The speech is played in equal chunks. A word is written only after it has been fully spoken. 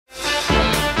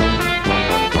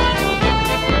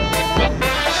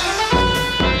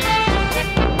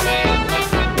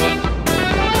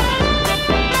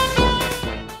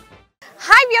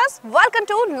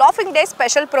Laughing day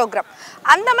special programme.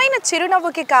 అందమైన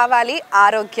చిరునవ్వుకి కావాలి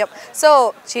ఆరోగ్యం. సో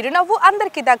చిరునవ్వు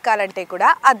అందరికీ దక్కాలంటే కూడా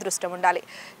అదృష్టం ఉండాలి.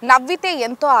 నవ్వితే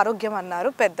ఎంతో ఆరోగ్యం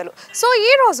అన్నారు పెద్దలు. సో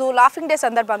ఈరోజు లాఫింగ్ డే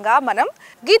సందర్భంగా మనం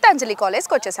గీతాంజలి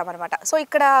కాలేజ్కి వచ్చేసామన్నమాట. సో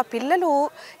ఇక్కడ పిల్లలు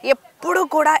ఎప్పుడు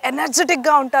కూడా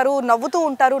ఎనర్జెటిక్గా ఉంటారు, నవ్వుతూ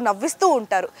ఉంటారు, నవ్విస్తూ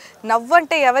ఉంటారు. నవ్వు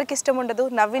అంటే ఎవరికి ఇష్టం ఉండదు,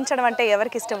 నవ్వించడం అంటే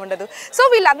ఎవరికి ఇష్టం ఉండదు. సో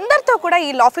వీళ్ళందరితో కూడా ఈ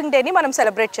లాఫింగ్ డేని మనం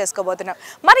సెలబ్రేట్ చేసుకోబోతున్నాం.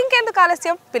 మరి ఇంకెందుకు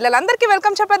ఆలస్యం, పిల్లలందరికీ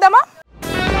వెల్కమ్ చెప్పేద్దామా?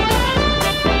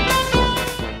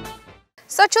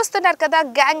 సో చూస్తున్నారు కదా,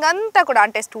 గ్యాంగ్ అంతా కూడా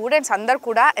అంటే స్టూడెంట్స్ అందరు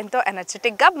కూడా ఎంతో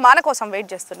ఎనర్జెటిక్గా మన కోసం వెయిట్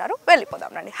చేస్తున్నారు.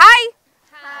 వెళ్ళిపోదాం రండి. హాయ్,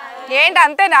 ఏంటి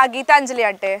అంతేనా గీతాంజలి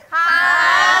అంటే?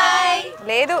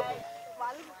 లేదు,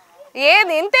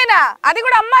 ఏది ఇంతేనా? అది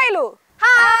కూడా అమ్మాయిలు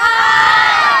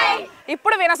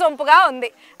ఇప్పుడు వినసొంపుగా ఉంది.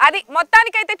 అది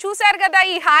మొత్తానికైతే చూసారు కదా,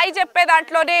 ఈ హాయ్ చెప్పే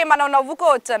దాంట్లోనే మనం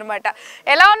నవ్వుకోవచ్చు అనమాట.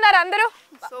 ఎలా ఉన్నారు అందరూ?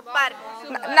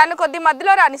 నన్ను కొద్ది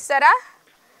మధ్యలో రానిచ్చారా?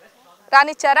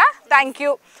 Thank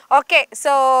you. ఓకే,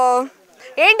 సో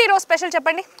ఏంటి ఈరోజు స్పెషల్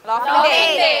చెప్పండి?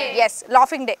 Yes,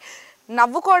 laughing day.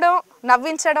 నవ్వుకోవడం,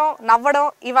 నవ్వించడం, నవ్వడం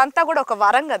ఇవంతా కూడా ఒక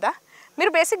వరం కదా.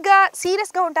 మీరు బేసిక్గా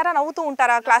సీరియస్గా ఉంటారా, నవ్వుతూ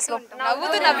ఉంటారా? క్లాస్లో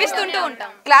నవ్విస్తుంటూ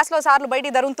ఉంటాం. క్లాస్లో సార్లు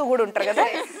బయటికి తరుముతూ కూడా ఉంటారు కదా,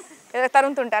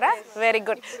 తరుముతుంటారా? Very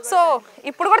good. సో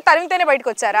ఇప్పుడు కూడా తరిమితేనే బయటకు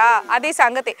వచ్చారా? అది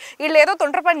సంగతి. వీళ్ళు ఏదో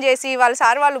తొంటర పని చేసి వాళ్ళ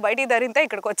సార్ వాళ్ళు బయటికి తరిమితే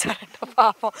ఇక్కడికి వచ్చారంట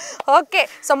పాపం. ఓకే,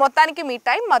 సో మొత్తానికి మీ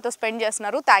టైం మాతో స్పెండ్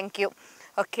చేస్తున్నారు, థ్యాంక్ యూ.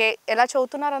 ఓకే, ఎలా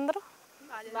చదువుతున్నారు అందరూ?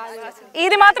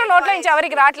 ఇది మాత్రం నోట్లో నుంచి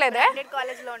ఎవరికి రావట్లేదే?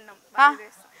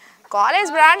 కాలేజ్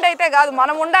బ్రాండ్ అయితే కాదు,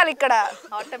 మనం ఉండాలి ఇక్కడ.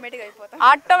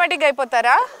 ఆటోమేటిక్గా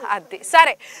అయిపోతారా? అది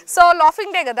సరే. సో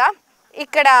లాఫింగ్ డే కదా,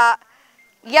 ఇక్కడ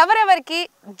ఎవరెవరికి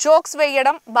జోక్స్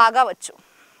వేయడం బాగా వచ్చు?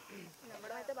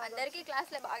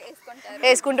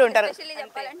 వేసుకుంటూ ఉంటారు.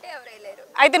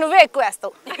 అయితే నువ్వే ఎక్కువ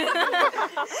వేస్తావు.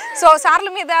 సో సార్ల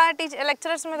మీద,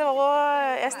 లెక్చరర్స్ మీద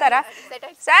వేస్తారా?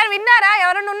 సార్ విన్నారా?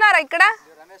 ఎవరన్నా ఉన్నారా ఇక్కడ?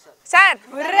 సార్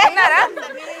విన్నారా?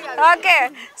 ఓకే,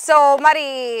 సో మరి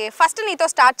ఫస్ట్ నీతో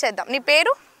స్టార్ట్ చేద్దాం. నీ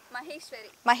పేరు?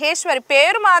 మహేశ్వరి.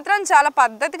 పేరు మాత్రం చాలా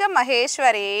పద్ధతిగా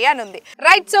మహేశ్వరి అని ఉంది.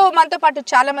 రైట్, సో మనతో పాటు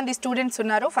చాలా మంది స్టూడెంట్స్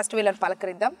ఉన్నారు. ఫస్ట్ వీళ్ళని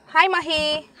పలకరిద్దాం. హాయ్ మహి.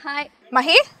 హాయ్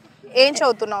మహి, ఏం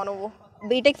చదువుతున్నావు నువ్వు?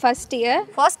 BTech first year.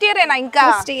 ఫస్ట్ ఇయరేనా? ఇంకా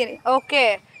ఫస్ట్ ఇయర్. ఓకే,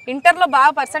 ఇంటర్లో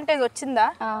బాగా పర్సంటేజ్ వచ్చిందా?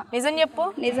 నిజం చెప్పు.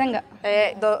 నిజంగా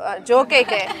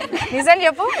జోకేకే, నిజం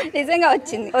చెప్పు. నిజంగా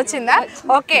వచ్చిందా?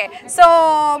 ఓకే, సో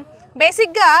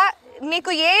బేసిక్గా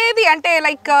నీకు ఏది అంటే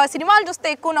లైక్ సినిమాలు చూస్తే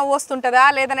ఎక్కువ నవ్వు వస్తుంటుందా,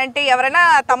 లేదనంటే ఎవరైనా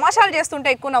తమాషాలు చేస్తుంటే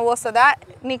ఎక్కువ నవ్వు వస్తుందా?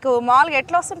 నీకు మామూలుగా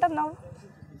ఎట్లా వస్తుంటుంది నవ్వు?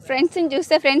 ఫ్రెండ్స్ని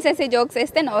చూస్తే, ఫ్రెండ్స్ వేసే జోక్స్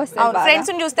వేస్తే నవ్వు వస్తుంది.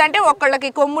 ఫ్రెండ్స్ని చూస్తే అంటే ఒకళ్ళకి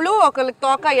కొమ్ములు, ఒకళ్ళకి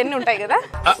తోక ఇవన్నీ ఉంటాయి కదా,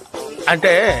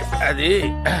 అంటే అది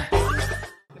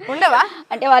ఉండవా?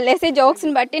 అంటే వాళ్ళు వేసే జోక్స్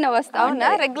ని బట్టి నవ్వు వస్తా. అవునా?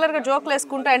 రెగ్యులర్ గా జోక్లు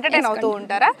వేసుకుంటూ ఎంటర్టైన్ అవుతూ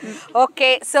ఉంటారా? ఓకే,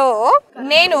 సో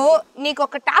నేను నీకు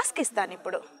ఒక టాస్క్ ఇస్తాను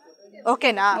ఇప్పుడు,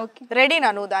 ఓకేనా?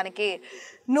 రెడీనా నువ్వు దానికి?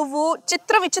 నువ్వు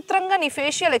విచిత్రంగా నీ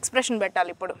ఫేషియల్ ఎక్స్ప్రెషన్ పెట్టాలి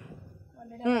ఇప్పుడు.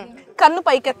 కన్ను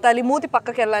పైకెత్తాలి, మూతి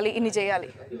పక్కకి వెళ్ళాలి, ఇన్ని చేయాలి.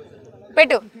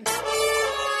 పెట్టు.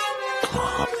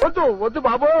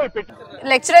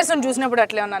 లెక్చరర్స్ చూసినప్పుడు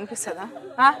అట్లా ఏమన్నా అనిపిస్తుందా?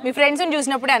 మీ ఫ్రెండ్స్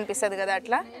చూసినప్పుడే అనిపిస్తుంది కదా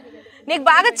అట్లా? నీకు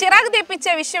బాగా చిరాకు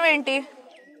తెప్పించే విషయం ఏంటి?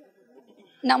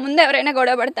 నా ముందు ఎవరైనా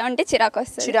గొడవ పడతా ఉంటే చిరాకు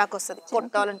వస్తుంది,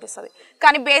 కొట్టాలనిపిస్తుంది.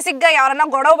 కానీ బేసిక్ గా ఎవరైనా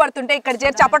గొడవ పడుతుంటే ఇక్కడ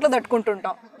చేరి చప్పట్లు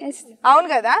తట్టుకుంటుంటాం, అవును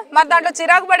కదా? మరి దాంట్లో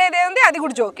చిరాకు పడేదే ఉంది, అది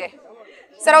కూడా జోకే.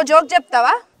 సరే, ఒక జోక్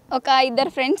చెప్తావా? ఒక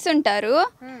ఇద్దరు ఫ్రెండ్స్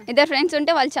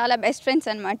ఉంటే వాళ్ళు చాలా బెస్ట్ ఫ్రెండ్స్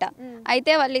అనమాట.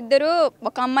 అయితే వాళ్ళిద్దరూ,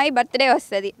 ఒక అమ్మాయి బర్త్డే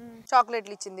వస్తుంది,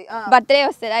 చాక్లెట్లు ఇచ్చింది,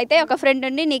 అయితే ఒక ఫ్రెండ్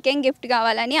ఉండి నీకేం గిఫ్ట్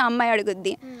కావాలని ఆ అమ్మాయి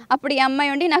అడుగుద్ది. అప్పుడు ఈ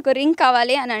అమ్మాయి ఉండి నాకు రింగ్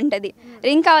కావాలి అని అంటది.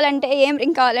 రింగ్ కావాలంటే ఏం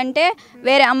రింగ్ కావాలంటే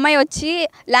వేరే అమ్మాయి వచ్చి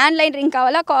ల్యాండ్ లైన్ రింగ్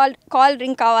కావాలా, కాల్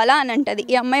రింగ్ కావాలా అని అంటది.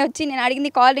 ఈ అమ్మాయి వచ్చి నేను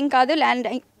అడిగింది కాల్ రింగ్ కాదు, ల్యాండ్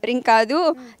రింగ్ కాదు,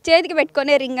 చేతికి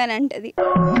పెట్టుకునే రింగ్ అని అంటది.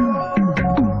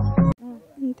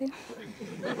 అంతే.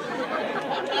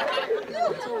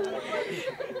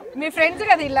 మీ ఫ్రెండ్స్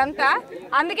కదా వీళ్ళంతా,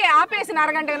 అందుకే ఆపేసిన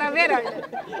అరగంట నవ్వేరు.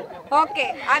 ఓకే,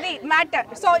 అది మ్యాటర్.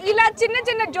 సో ఇలా చిన్న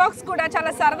చిన్న జోక్స్ కూడా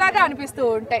చాలా సరదాగా అనిపిస్తూ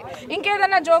ఉంటాయి.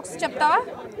 ఇంకేదన్నా జోక్స్ చెప్తావా?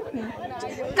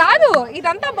 కాదు,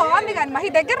 ఇదంతా బాగుంది కానీ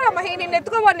మహి దగ్గర మహి నిన్ను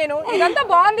ఎత్తుకోవాలి నేను. ఇదంతా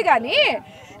బాగుంది కానీ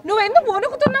నువ్వెందుకు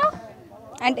వణుకుతున్నావు?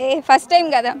 అంటే ఫస్ట్ టైం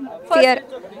కదా, ఫియర్.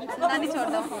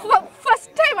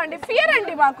 ఫస్ట్ టైం అండి, ఫియర్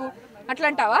అండి మాకు. అట్లా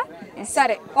అంటావా?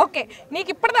 సరే, ఓకే. నీకు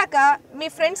ఇప్పటిదాకా మీ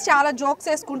ఫ్రెండ్స్ చాలా జోక్స్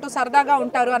వేసుకుంటూ సరదాగా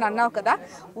ఉంటారు అని అన్నావు కదా,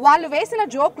 వాళ్ళు వేసిన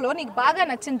జోక్లో నీకు బాగా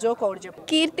నచ్చిన జోక్ ఒకటి చెప్పు.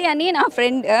 కీర్తి అని నా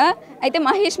ఫ్రెండ్, అయితే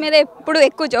మహేష్ మీద ఎప్పుడు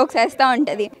ఎక్కువ జోక్స్ వేస్తూ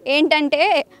ఉంటుంది. ఏంటంటే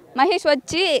మహేష్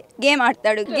వచ్చి గేమ్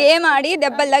ఆడతాడు, గేమ్ ఆడి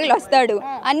దెబ్బలు తగిలి వస్తాడు,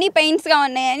 అన్ని పెయిన్స్గా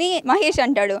ఉన్నాయని మహేష్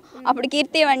అంటాడు. అప్పుడు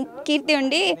కీర్తి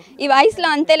ఉండి ఈ వయసులో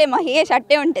అంతేలే మహేష్,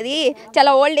 అట్టే ఉంటుంది,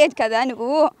 చాలా ఓల్డ్ ఏజ్ కదా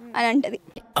నువ్వు అని అంటది.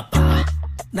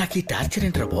 నాకు ఈ టార్చర్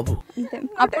ఏంట్రా బాబు. అంతే.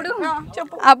 అప్పుడు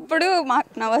చెప్పు. అప్పుడు మాకు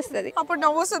నవ్వు వస్తుంది. అప్పుడు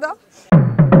నవ్వుస్తుందా?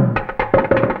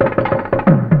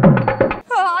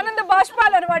 ఆనంద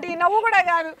బాష్పాలు అనమాట. ఈ నవ్వు కూడా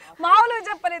కాదు, మామూలుగా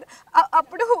చెప్పలేదు.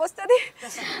 అప్పుడు వస్తుంది,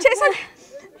 చేసేది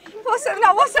వస్తుంది,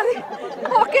 నవ్వు వస్తుంది.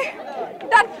 ఓకే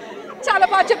డన్, చాలా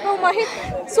బాగా చెప్పావు Mahi,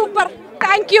 super,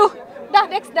 thank you. The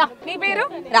next దా. నీ పేరు?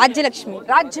 రాజ్యలక్ష్మి.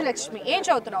 రాజ్యలక్ష్మి. ఏం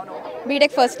చదువుతున్నావు నువ్వు?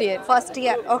 BTech first year. First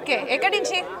year. Okay, ఎక్కడి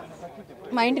నుంచి?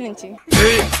 మా ఇంటి నుంచి.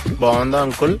 బాగుందా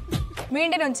అంకుల్? మీ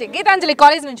ఇంటి నుంచి. గీతాంజలి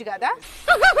కాలేజ్ నుంచి కదా?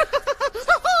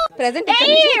 ప్రెసెంట్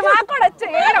మాకు కూడా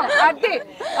వచ్చేయడం అది.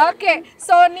 ఓకే,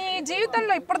 సో నీ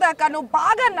జీవితంలో ఇప్పటిదాకా నువ్వు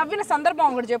బాగా నవ్విన సందర్భం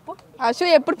ఒకటి చెప్పు. అశు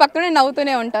ఎప్పుడు పక్కనే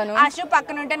నవ్వుతూనే ఉంటాను. ఆశు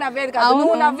పక్కన ఉంటే నవ్వేది కాదు,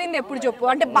 నువ్వు నవ్వింది ఎప్పుడు చెప్పు.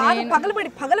 అంటే బాగా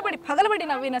పగలబడి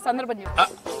నవ్విన సందర్భం చెప్పు.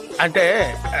 అంటే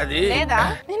అది లేదా?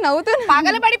 నేను నవ్వుతాను.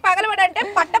 పగలబడి అంటే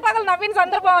పగలు నవ్విన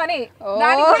సందర్భం అని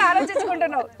దాన్ని కూడా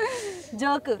ఆలోచించుకుంటున్నావు.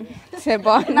 జోక్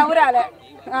నవ్వు రాలే.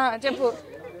 చెప్పు.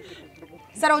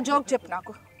 సరే ఒక జోక్ చెప్పు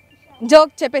నాకు.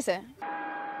 జోక్ చెప్పేసా?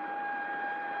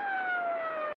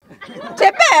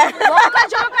 చెప్పే ఒక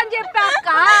జోక్ అని చెప్పాక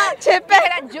చెప్పే.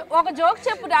 ఒక జోక్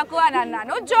చెప్పు నాకు అని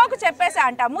అన్నాను, జోక్ చెప్పేసా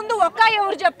అంట. ముందు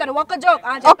ఎవరు చెప్తారు? ఒక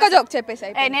జోక్ చెప్పేసా.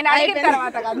 నేను అడిగిన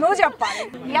తర్వాత కాదు, నువ్వు చెప్పాలి.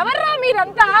 ఎవర్రా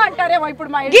మీరంతా అంటారేమో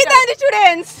ఇప్పుడు మా గీతాంజలి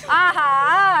స్టూడెంట్స్. ఆహా,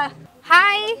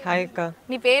 హాయ్. హాయ్ అక్క.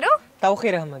 నీ పేరు?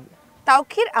 తౌఖీర్ అహ్మద్.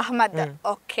 తౌఖీర్ అహ్మద్.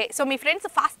 ఓకే, సో మీ ఫ్రెండ్స్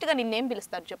ఫాస్ట్ గా నిన్నేం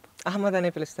పిలుస్తారు చెప్పు? అహ్మద్ అనే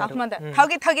పిలుస్తారు. అహ్మద్.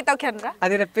 తౌఖీర్ అనరా?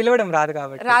 అది పిలవడం రాదు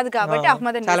కాబట్టి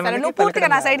అహ్మద్ అని పిలుస్తారు. నువ్వు పూర్తిగా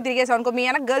నా సైడ్ తిరిగేసావు అనుకో, మీ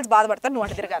అన్న గర్ల్స్ బాధపడతారు, నువ్వు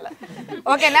అటు తిరగాల.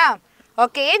 ఓకేనా?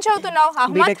 ఓకే, ఏం చదువుతున్నావు?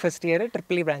 BTech first year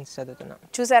triple branch చదువుతున్నా.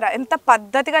 చూసారా ఎంత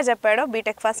పద్ధతిగా చెప్పాడో?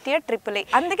 BTech first year triple.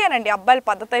 అందుకేనండి అబ్బాయిలు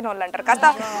పద్ధతి అయిన వాళ్ళు అంటారు. కాస్త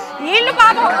వీళ్ళు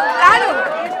పాపం కాదు,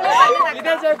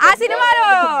 ఆ సినిమాలో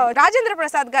రాజేంద్ర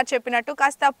ప్రసాద్ గారు చెప్పినట్టు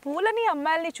కాస్త పూలని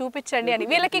అమ్మాయిల్ని చూపించండి అని.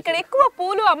 వీళ్ళకి ఇక్కడ ఎక్కువ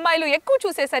పూలు అమ్మాయిలు ఎక్కువ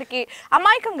చూసేసరికి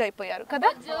అమాయకంగా అయిపోయారు కదా.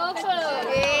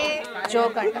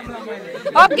 జోక్ అంట.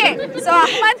 ఓకే, సో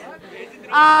అహ్మద్,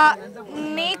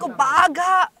 నీకు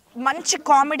బాగా మంచి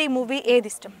కామెడీ మూవీ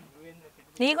ఏది ఇష్టం?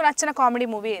 నీకు నచ్చిన కామెడీ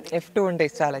మూవీ ఏది? F2 అంటే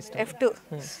చాలా ఇష్టం. F2.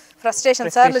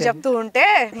 ఫ్రస్ట్రేషన్ సార్లు చెప్తూ ఉంటే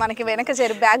మనకి వెనక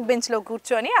చేరి బ్యాక్ బెంచ్ లో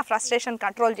కూర్చొని ఆ ఫ్రస్ట్రేషన్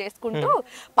కంట్రోల్ చేసుకుంటూ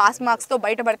పాస్ మార్క్స్ తో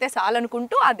బయటపడితే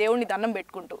చాలనుకుంటూ ఆ దేవుడిని దండం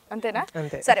పెట్టుకుంటూ, అంతేనా?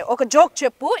 సరే ఒక జోక్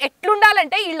చెప్పు.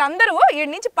 ఎట్లుండాలంటే వీళ్ళందరూ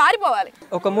వీడి నుంచి పారిపోవాలి.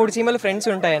 ఒక 3 చీమలు ఫ్రెండ్స్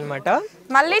ఉంటాయి అన్నమాట.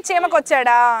 మళ్ళీ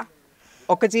చీమకొచ్చాడా?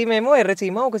 ఒక చీమేమో ఎర్ర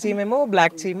చీమ, ఒక చీమేమో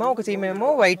బ్లాక్ చీమ, ఒక చీమేమో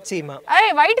వైట్ చీమ.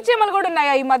 వైట్ చీమలు కూడా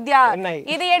ఉన్నాయా ఈ మధ్య? ఉన్నాయి.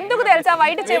 ఇది ఎందుకు తెలుసా?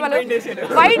 వైట్ చీమలు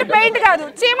వైట్ పెయింట్ కాదు,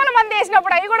 చీమల మంది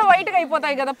వేసినప్పుడు అవి కూడా వైట్ గా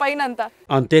అయిపోతాయి కదా పైన అంతా.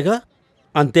 అంతేగా.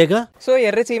 సో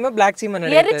ఎర్ర చీమ బ్లాక్ చీమ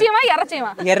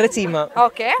ఎర్ర చీమ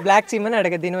ఓకే బ్లాక్ చీమని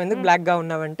అడగద్ది, నువ్వు ఎందుకు బ్లాక్ గా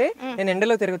ఉన్నావంటే నేను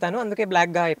ఎండలో తిరుగుతాను అందుకే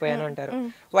బ్లాక్ గా అయిపోయాను అంటారు.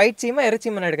 వైట్ చీమ ఎర్ర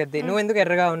చీమని అడగద్ది, నువ్వు ఎందుకు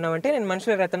ఎర్రగా ఉన్నావంటే నేను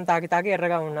మనుషుల రథం తాగి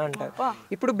ఎర్రగా ఉన్నా అంటారు.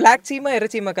 ఇప్పుడు బ్లాక్ చీమ ఎర్ర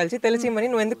చీమ కలిసి తెల్ల చీమని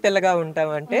నువ్వు ఎందుకు తెల్లగా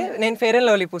ఉంటావు అంటే నేను ఫెయిర్ అండ్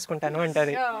లవ్లీ పూసుకుంటాను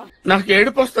అంటది. నాకు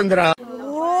ఏడుపు వస్తుందిరా.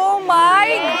 ఓ మై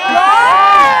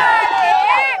గాడ్,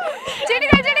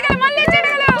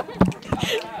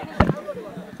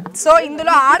 సో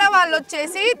ఇందులో ఆడవాళ్ళు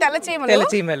వచ్చేసి తెల్ల చీమలు,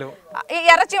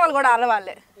 ఎర్ర చీమలు కూడా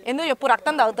ఆడవాళ్ళే. ఎందుకు చెప్పు?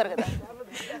 రక్తం తాగుతారు కదా.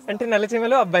 అంటే నల్ల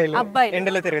చీమలు అబ్బాయిలు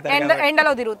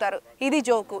ఎండలో తిరుగుతారు. ఇది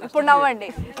జోకు. ఇప్పుడు నవ్వండి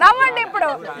ఇప్పుడు.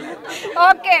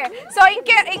 ఓకే, సో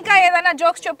ఇంకా ఏదైనా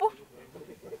జోక్స్ చెప్పు.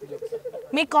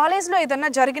 మీ కాలేజ్లో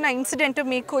ఏదైనా జరిగిన ఇన్సిడెంట్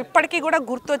మీకు ఇప్పటికీ కూడా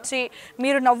గుర్తొచ్చి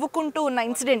మీరు నవ్వుకుంటూ ఉన్న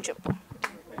ఇన్సిడెంట్ చెప్పు.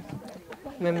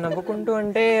 మేము నవ్వుకుంటూ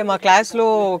అంటే మా క్లాస్ లో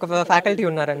ఒక ఫ్యాకల్టీ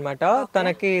ఉన్నారనమాట,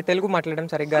 తనకి తెలుగు మాట్లాడడం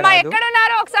సరిగ్గా రాదు.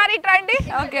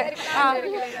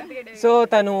 సో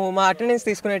తను మా అటెండెన్స్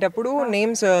తీసుకునేటప్పుడు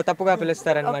నేమ్స్ తప్పుగా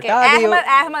పిలుస్తారనమాట. అది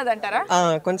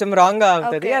కొంచెం రాంగ్ గా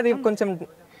అవుతుంది, అది కొంచెం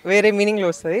వేరే మీనింగ్ లో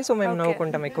వస్తుంది. సో మేము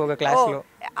నవ్వుకుంటాం ఎక్కువగా క్లాస్ లో.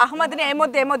 అహ్మద్ ని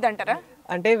ఏమొద్దు అంటారా?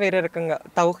 అంటే వేరే రకంగా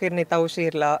తౌఖీర్ ని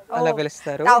తౌషీర్ లా అలా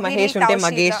పిలుస్తారు. మహేష్ ఉంటే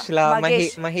మగేష్ లా,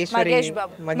 మహేశ్వరి.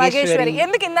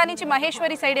 ఎందుకు ఇందా నుంచి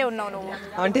మహేశ్వరి సైడే ఉన్నావు నువ్వు?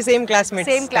 అంటే సేమ్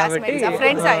క్లాస్మేట్స్ కాబట్టి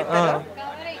ఫ్రెండ్స్ అయిపోయారు.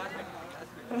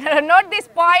 Note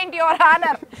this point your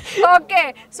honour. Okay,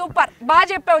 super, బాగా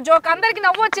చెప్పావు జోక్. అందరికి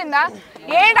నవ్వు వచ్చిందా?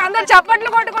 ఏంటి అందరు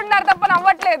చప్పట్లు కొట్టుకుంటున్నారు తప్ప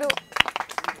నవ్వట్లేదు.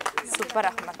 సూపర్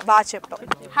అహ్మద్, బాగా చెప్పావు.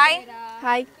 హాయ్.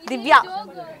 హాయ్.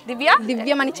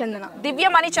 దివ్యమణి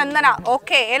చందన.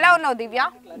 ఓకే, ఎలా ఉన్నావు దివ్య?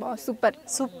 సూపర్.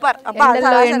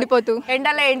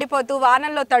 ఎండలో ఎండిపోతూ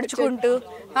వానల్లో తడుచుకుంటూ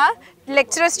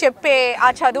లెక్చరర్స్ చెప్పే ఆ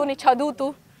చదువుని చదువుతూ,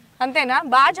 అంతేనా?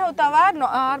 బాగా చదువుతావా?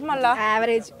 Normal,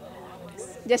 average,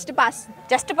 just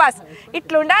pass.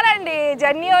 ఇట్లుండాలండి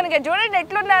జెన్యూన్గా. చూడండి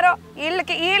ఎట్లున్నారో.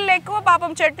 వీళ్ళు ఎక్కువ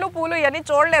పాపం చెట్లు పూలు ఇవన్నీ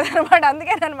చూడలేదు అనమాట,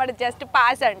 అందుకేనమాట జస్ట్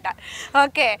పాస్ అంట.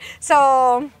 ఓకే, సో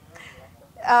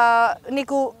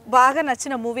నీకు బాగా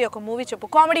నచ్చిన మూవీ ఒక మూవీ చెప్పు.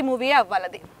 కామెడీ మూవీ అవ్వాలి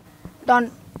అది. డాన్.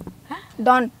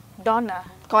 డాన్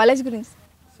కాలేజ్ గురించి.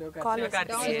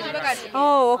 ఓ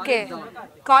ఓకే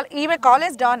ఈమె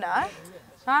college Dana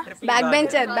back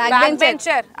bencher back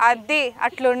bencher అది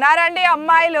అట్లున్నారండి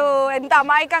అమ్మాయిలు ఎంత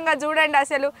అమాయకంగా చూడండి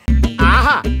అసలు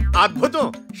ఆహా అద్భుతం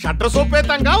షట్టర్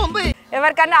సోపేతంగా ఉంది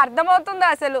ఎవరికన్నా అర్థమవుతుందా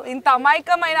అసలు ఇంత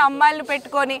అమాయకమైన అమ్మాయిలను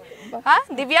పెట్టుకొని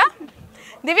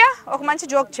దివ్య ఒక మంచి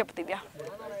జోక్ చెప్పు దివ్య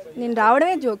నేను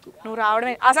రావడమే జోకు నువ్వు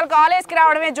రావడమే అసలు కాలేజ్కి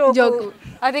రావడమే జోకు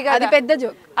అది పెద్ద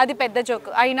జోక్ అది పెద్ద జోక్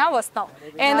అయినా వస్తాం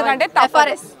ఎందుకంటే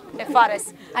FRS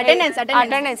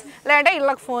అటెండెన్స్ లేదంటే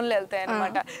ఇళ్ళకి ఫోన్లు వెళ్తాయి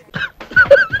అనమాట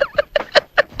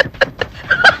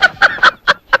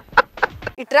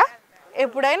ఇట్రా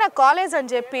ఎప్పుడైనా కాలేజ్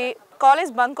అని చెప్పి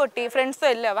కాలేజ్ బంక్ కొట్టి ఫ్రెండ్స్తో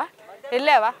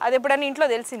వెళ్ళావా అది ఎప్పుడైనా ఇంట్లో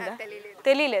తెలిసిందా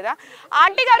తెలియలేదా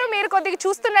ఆంటీ గారు మీరు కొద్దిగా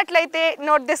చూస్తున్నట్లయితే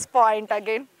note this point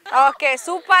again okay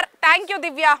super thank you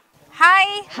Divya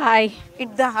hi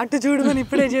ఇద్దా అటు చూడమని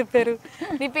ఇప్పుడే చెప్పారు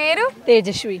నీ పేరు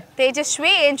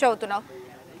తేజస్వి ఏం చదువుతున్నావు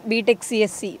BTech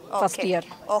CSC first year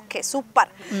okay super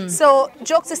so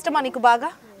joke system నీకు బాగా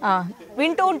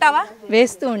వింటూ ఉంటావా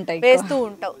వేస్తూ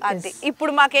ఉంటావు అది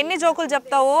ఇప్పుడు మాకు ఎన్ని జోకులు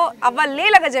చెప్తావో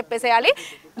అవ్వలేలాగా చెప్పేసేయాలి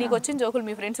నీకు వచ్చిన జోకులు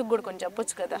మీ ఫ్రెండ్స్కి కూడా కొంచెం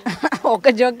చెప్పొచ్చు కదా ఒక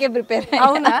జోకే ప్రిపేర్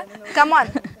అవునా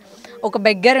కమాన్ ఒక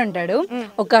బెగ్గర్ ఉంటాడు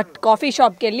ఒక కాఫీ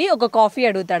షాప్కి వెళ్ళి ఒక కాఫీ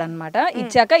అడుగుతాడు అనమాట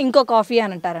ఇచ్చాక ఇంకో కాఫీ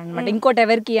అని అంటారు అనమాట ఇంకోటి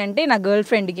ఎవరికి అంటే నా గర్ల్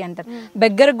ఫ్రెండ్కి అంటారు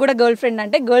బెగ్గర్కి కూడా గర్ల్ ఫ్రెండ్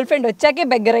అంటే గర్ల్ ఫ్రెండ్ వచ్చాకే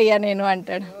బెగ్గర్ అయ్యా నేను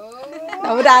అంటాడు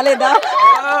నవ్వు రాలేదా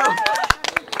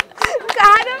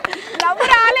కాదు నవ్వు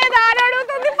రాలేదా అని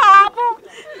అడుగుతుంది పాపం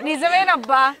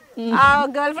నిజమేనబ్బా ఆ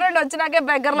గర్ల్ ఫ్రెండ్ వచ్చినాకే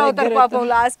బెగ్గర్లు అవుతారు పాపం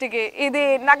లాస్ట్ కి ఇది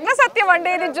నగ్న సత్యం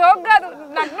అండి ఇది జోక్ కాదు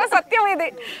నగ్న సత్యం ఇది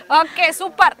ఓకే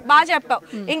సూపర్ బాగా చెప్పావు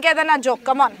ఇంకేదైనా జోక్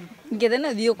కమాన్ ఇంకేదైనా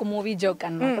అది ఒక మూవీ జోక్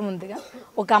అనమాట ముందుగా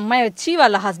ఒక అమ్మాయి వచ్చి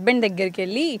వాళ్ళ హస్బెండ్ దగ్గరికి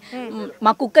వెళ్ళి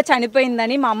మా కుక్క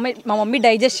చనిపోయిందని మా మమ్మీ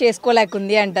డైజెస్ట్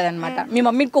చేసుకోలేకుంది అంటది అనమాట మీ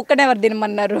మమ్మీ కుక్కని ఎవరు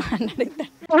తినమన్నారు అని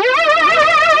అడుగుతాడు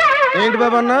ఏంటి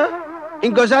బాబన్నా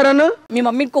ఇంకోసారి అన్న మీ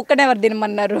మమ్మీ కుక్కని ఎవరు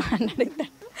తినమన్నారు అని అడుగుతాడు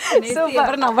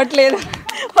ఎవరు నవ్వట్లేదు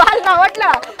వాళ్ళు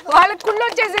నవ్వట్లా వాళ్ళకి కుళ్ళు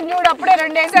వచ్చేసింది చూడు అప్పుడే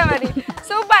 2 వేసామని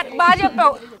సూపర్ బాగా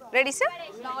చెప్పావు ready sir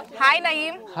hi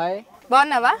Nayeem hi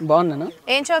బాగున్నావా బాగున్నాను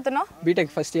ఏం చదువుతున్నావు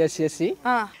BTech first year CSC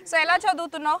so ఎలా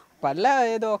చదువుతున్నావు పర్లే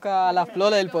ఏదో ఒక అలా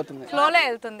ఫ్లోలో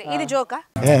వెళ్తుంది ఇది జోకా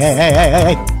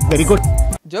వెరీ గుడ్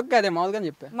జోక్ అదే మామూలుగా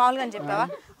చెప్పావా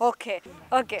ఓకే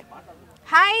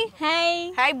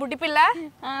హాయ్ బుడ్డి పిల్ల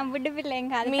ఏం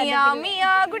కాదు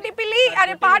మియా గుడ్డి పిల్లి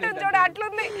అనే పాట చూడ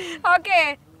అట్లుంది ఓకే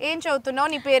ఏం చదువుతున్నావు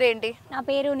నీ పేరేంటి నా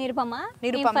పేరు నిరుపమ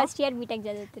ఫస్ట్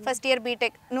ఇయర్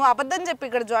బీటెక్ నువ్వు అబద్ధం చెప్పి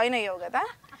ఇక్కడ జాయిన్ అయ్యావు కదా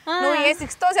నువ్వు ఏ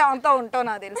 6th or 7th ఉంటావు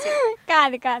నాకు తెలిసి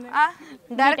కాదు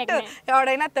డైరెక్ట్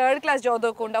ఎవడైనా 3rd క్లాస్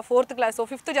చదవకుండా 4th క్లాస్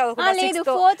 5th చదవకుండా లేదు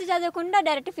 4th చదవకుండా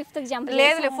డైరెక్ట్ 5th కి జంప్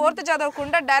లేదు 4th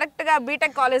చదవకుండా డైరెక్ట్ గా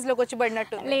బీటెక్ కాలేజ్ లోకి వచ్చి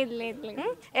పడినట్టు లేదు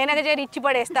ఏనగా చేరి ఇచ్చి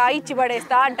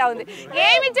పడేస్తా అంటా ఉంది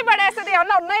ఏమి ఇచ్చి పడేస్తుంది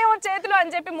ఏమన్నా ఉన్నాయో చేతులు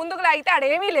అని చెప్పి ముందుకు లాగితే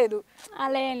ఆడేమీ లేదు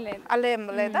అలా ఏం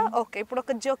లేదా ఓకే ఇప్పుడు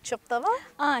ఒక జోక్ చెప్తావా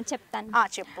చెప్తాను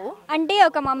చెప్పు అంటే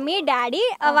ఒక మమ్మీ డాడీ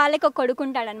వాళ్ళకి ఒక కొడుకు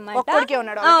ఉంటాడు అనమాట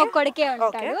కొడుకే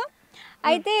ఉంటాడు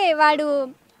అయితే వాడు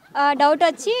డౌట్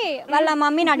వచ్చి వాళ్ళ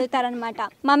మమ్మీని అడుగుతారనమాట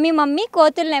మమ్మీ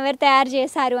కోతుల్ని ఎవరు తయారు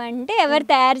చేశారు అంటే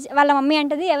వాళ్ళ మమ్మీ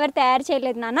అంటది ఎవరు తయారు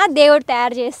చేయలేదు నాన్న దేవుడు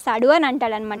తయారు చేస్తాడు అని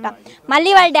అంటాడనమాట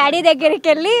మళ్ళీ వాళ్ళ డాడీ దగ్గరికి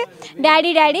వెళ్ళి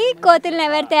డాడీ కోతుల్ని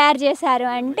ఎవరు తయారు చేశారు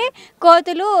అంటే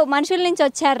కోతులు మనుషుల నుంచి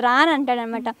వచ్చారు రా అని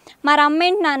అంటాడనమాట మరి అమ్మ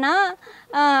ఏంటి నాన్న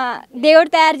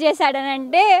దేవుడు తయారు చేశాడని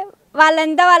అంటే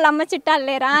వాళ్ళంతా వాళ్ళ అమ్మ చుట్టాలు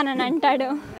లేరా అని అంటాడు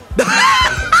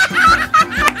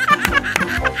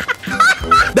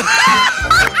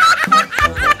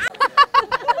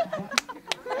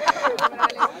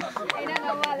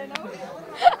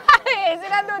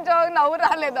వేసినందుకు జోక్ నవ్వు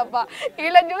రాలేదబ్బా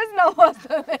వీళ్ళని చూసి నవ్వు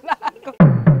వస్తుంది నాకు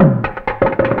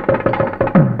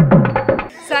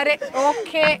సరే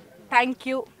ఓకే థ్యాంక్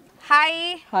యూ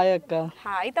హాయ్ అక్క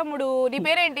హాయ్ తమ్ముడు నీ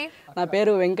పేరేంటి నా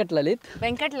పేరు వెంకట్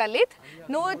లలిత్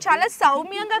నువ్వు చాలా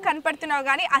సౌమ్యంగా కనపడుతున్నావు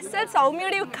కానీ అస్సలు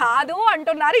సౌమ్యుడివి కాదు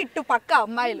అంటున్నారు ఇటు పక్క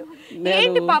అమ్మాయిలు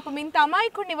ఏంటి పాపం ఇంత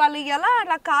అమాయకుడిని వాళ్ళు ఎలా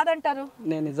అలా కాదంటారు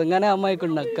నేను నిజంగానే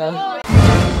అమ్మాయికుడిని అక్క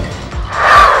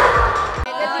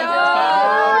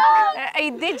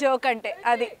ఇది జోక్ అంటే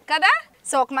అది కదా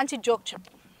సో ఒక మంచి జోక్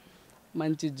చెప్పు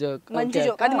మంచి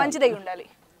జోక్ అది మంచిదై ఉండాలి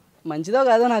మంచిదో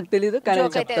కాదో నాకు తెలియదు కానీ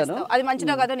చెప్తాను అది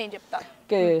మంచిదో కాదో నేను చెప్తా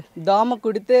ఓకే దోమ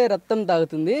కుడితే రక్తం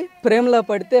తాగుతుంది ప్రేమలో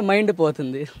పడితే మైండ్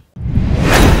పోతుంది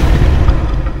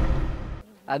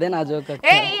అదే నా జోక్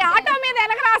ఈ ఆటో మీద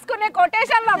వెనక రాసుకునే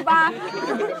కొటేషన్లు అబ్బా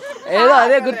ఏదో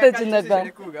అదే గుర్తొచ్చింది అక్క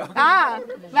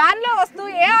వ్యాన్ లో వస్తూ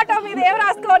ఏ ఆటో మీద ఏం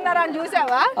రాసుకున్నారు అని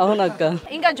చూసావా అవునక్క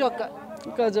ఇంకా జోక్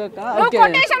జోక్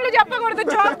కొటేషన్లు చెప్పకూడదు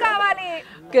జోక్ కావాలి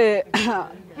ఓకే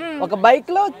ఒక బైక్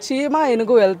లో చీమ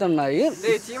ఏనుగు వెళ్తున్నాయి.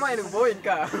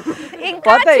 ఇంకా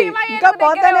పోతాయి, చీమ ఇంకా ఏనుగు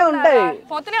పోతానే దగ్గరే ఉంటాయి.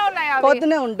 ఉన్నాయా అవి?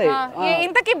 పోతూనే ఉంటాయి.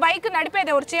 ఇంతకీ బైక్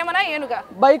నడిపేది ఎవరు, చీమనా ఏనుగా?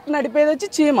 బైక్ నడిపేది వచ్చి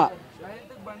చీమ.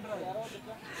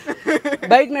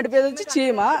 బైక్ నడిపేది వచ్చి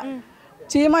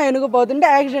చీమ ఏనుగు పోతుంటే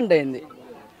యాక్సిడెంట్ అయింది.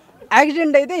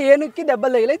 యాక్సిడెంట్ అయితే ఏనుగుకి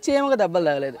దెబ్బలు తగలేదు, చీమకు దెబ్బలు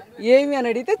తగలేదు. ఏమి అని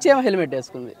అడిగితే చీమ హెల్మెట్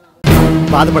వేసుకుంది.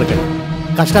 బాధపడకండి,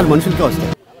 కష్టాలు మనుషులకే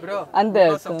వస్తాయి. అంతే.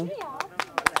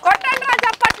 కొట్టండి రా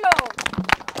చప్పట్లు.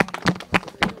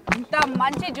 ఇంత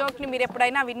మంచి జోక్ ని మీరు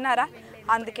ఎప్పుడైనా విన్నారా?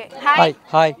 అందుకే hi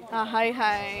hi hi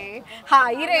hi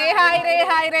hi రే హాయ్ రే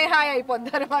హాయ్ రే హాయ్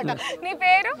అయిపోద్ది అనమాట. నీ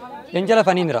పేరు? పెంచల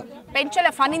ఫణీంద్ర. పెంచల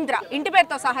ఫణీంద్ర. ఇంటి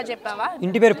పేరుతో సహా చెప్పావా?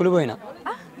 ఇంటి పేరు పులిబోయిన.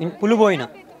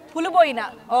 పులిబోయిన.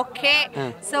 ఓకే.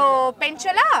 సో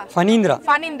పెంచల ఫణీంద్ర.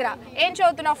 ఫణీంద్ర. ఏం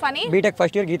చదువుతున్నావు Phani? BTech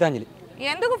first year Gitanjali.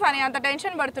 ఎందుకు ఫణి అంత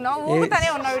టెన్షన్ పడుతున్నావు? ఊగుతానే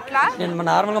ఉన్నావు ఇట్లా. నేను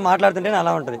నార్మల్ గా మాట్లాడుతుంటే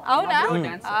అలా ఉంటది. అవునా?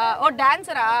 ఓ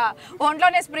డాన్సరా?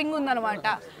 ఒంట్లోనే స్ప్రింగ్ ఉందన్నమాట.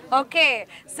 ఓకే.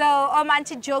 సో ఓ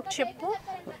మంచి జోక్ చెప్పు.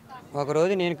 ఒక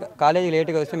రోజు నేను కాలేజీ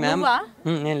లేట్గా వస్తే మ్యామ్,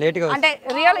 నేను లేట్గా అంటే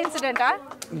రియల్ ఇన్సిడెంటా?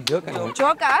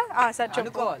 జోకా? సరే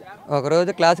చెప్పు. ఒక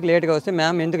రోజు క్లాస్కి లేట్గా వస్తే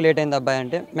మ్యామ్ ఎందుకు లేట్ అయింది అబ్బాయి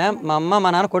అంటే, మ్యామ్ మా అమ్మ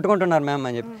మా నాన్న కొట్టుకుంటున్నారు మ్యామ్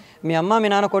అని చెప్పి. మీ అమ్మ మీ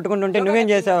నాన్న కొట్టుకుంటుంటే నువ్వేం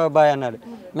చేసావు అబ్బాయి అన్నాడు.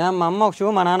 మ్యామ్ మా అమ్మ ఒక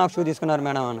షూ మా నాన్న ఒక షూ తీసుకున్నారు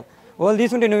మేడం అన్న. వాళ్ళు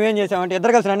తీసుకుంటే నువ్వేం చేసావు అంటే,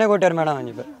 ఇద్దరు కలిసి నన్నే కొట్టారు మేడం అని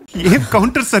చెప్పి. ఏం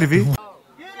కౌంటర్ సార్ ఇవి?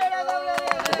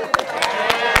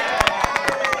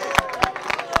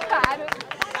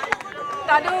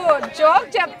 తను జోక్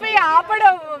చెప్పి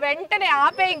ఆపడం వెంటనే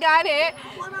ఆపేయగానే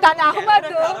తన అహ్మద్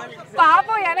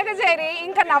పాపం వెనక చేరి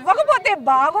ఇంకా నవ్వకపోతే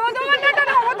బాగోదు అన్నట్టు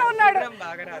నవ్వుతూ ఉన్నాడు.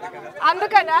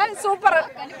 అందుకనా సూపర్.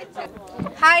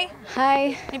 హాయ్ హాయ్,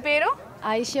 నీ పేరు?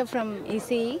 Ayesha from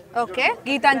EC. Okay.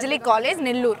 Gitanjali college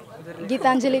Nellore.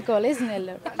 Gitanjali college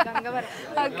Nellore.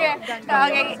 Okay.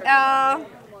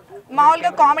 మామూలుగా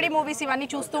కామెడీ మూవీస్ ఇవన్నీ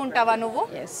చూస్తూ ఉంటావా నువ్వు?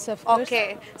 ఓకే.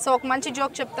 సో ఒక మంచి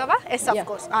జోక్ చెప్తావా? Yes of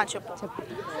course. చెప్పు.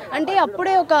 అంటే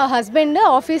అప్పుడే ఒక హస్బెండ్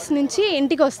ఆఫీస్ నుంచి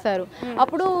ఇంటికి వస్తారు.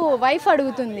 అప్పుడు వైఫ్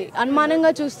అడుగుతుంది,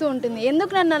 అనుమానంగా చూస్తూ ఉంటుంది,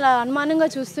 ఎందుకు నన్ను అలా అనుమానంగా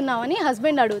చూస్తున్నావని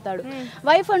హస్బెండ్ అడుగుతాడు.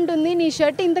 వైఫ్ అంటుంది, నీ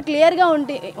షర్ట్ ఇంత క్లియర్గా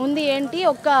ఉంది ఏంటి,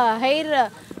 ఒక్క హెయిర్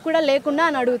కూడా లేకుండా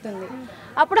అని అడుగుతుంది.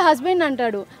 అప్పుడు హస్బెండ్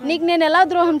అంటాడు, నీకు నేను ఎలా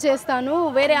ద్రోహం చేస్తాను,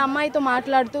 వేరే అమ్మాయితో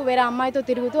మాట్లాడుతూ వేరే అమ్మాయితో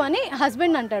తిరుగుతూ అని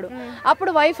హస్బెండ్ అంటాడు.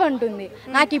 అప్పుడు వైఫ్ అంటుంది,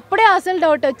 నాకు ఇప్పుడే అసలు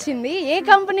డౌట్ వచ్చింది, ఏ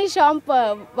కంపెనీ షాంప్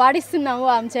వాడిస్తున్నావు,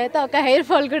 ఆమె చేత ఒక హెయిర్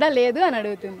ఫాల్ కూడా లేదు అని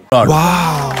అడుగుతుంది.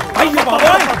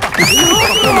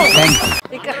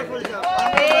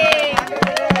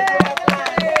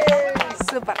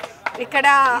 సూపర్. ఇక్కడ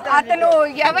అతను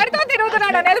ఎవరితో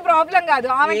తిరుగుతున్నాడు అనేది ప్రాబ్లం కాదు,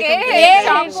 ఆమెకి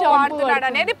షాంపూ వాడుతున్నాడు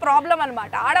అనేది ప్రాబ్లం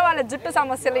అనమాట. ఆడవాళ్ళ జుట్టు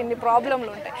సమస్యలు ఇన్ని ప్రాబ్లంలు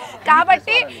ఉంటాయి.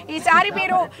 కాబట్టి ఈసారి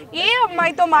మీరు ఏ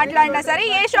అమ్మాయితో మాట్లాడినా సరే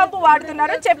ఏ షాంపూ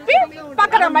వాడుతున్నారో చెప్పి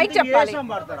పక్కన అమ్మాయికి చెప్పాలి.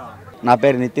 నా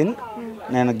పేరు నితిన్,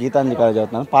 నేను గీతాంజలి కాలేజ్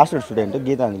చదువుతున్నాను, పాస్ట్ స్టూడెంట్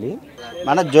గీతాంజలి.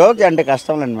 మన జోక్ అంటే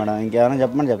కష్టం లేండి మేడం, ఇంకేమైనా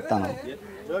చెప్పమని చెప్తాను.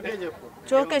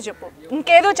 జోకే చెప్పు.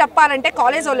 ఇంకేదో చెప్పాలంటే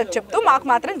కాలేజ్ వాళ్ళకి చెప్తూ మాకు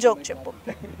మాత్రం జోక్ చెప్పు.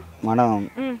 మేడం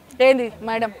ఏంది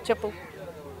మేడం చెప్పు.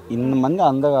 ఇంతమంది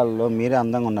అందగాళ్ళలో మీరే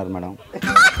అందంగా ఉన్నారు మేడం.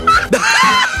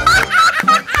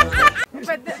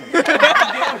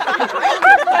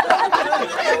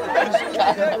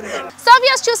 సో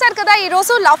వ్యూస్ చూసారు కదా, ఈ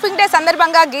రోజు లాఫింగ్ డే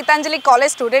సందర్భంగా గీతాంజలి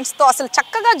కాలేజ్ స్టూడెంట్స్తో అసలు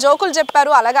చక్కగా జోకులు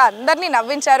చెప్పారు, అలాగా అందరినీ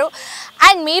నవ్వించారు.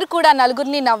 అండ్ మీరు కూడా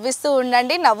నలుగురిని నవ్విస్తూ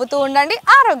ఉండండి, నవ్వుతూ ఉండండి,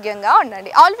 ఆరోగ్యంగా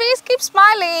ఉండండి. Always keep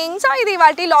smiling. సో ఇది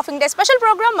వాటి లాఫింగ్ డే స్పెషల్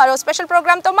ప్రోగ్రామ్. మరో స్పెషల్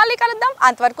ప్రోగ్రామ్తో మళ్ళీ కలుద్దాం.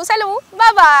 అంతవరకు సెలవు.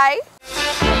 బాయ్.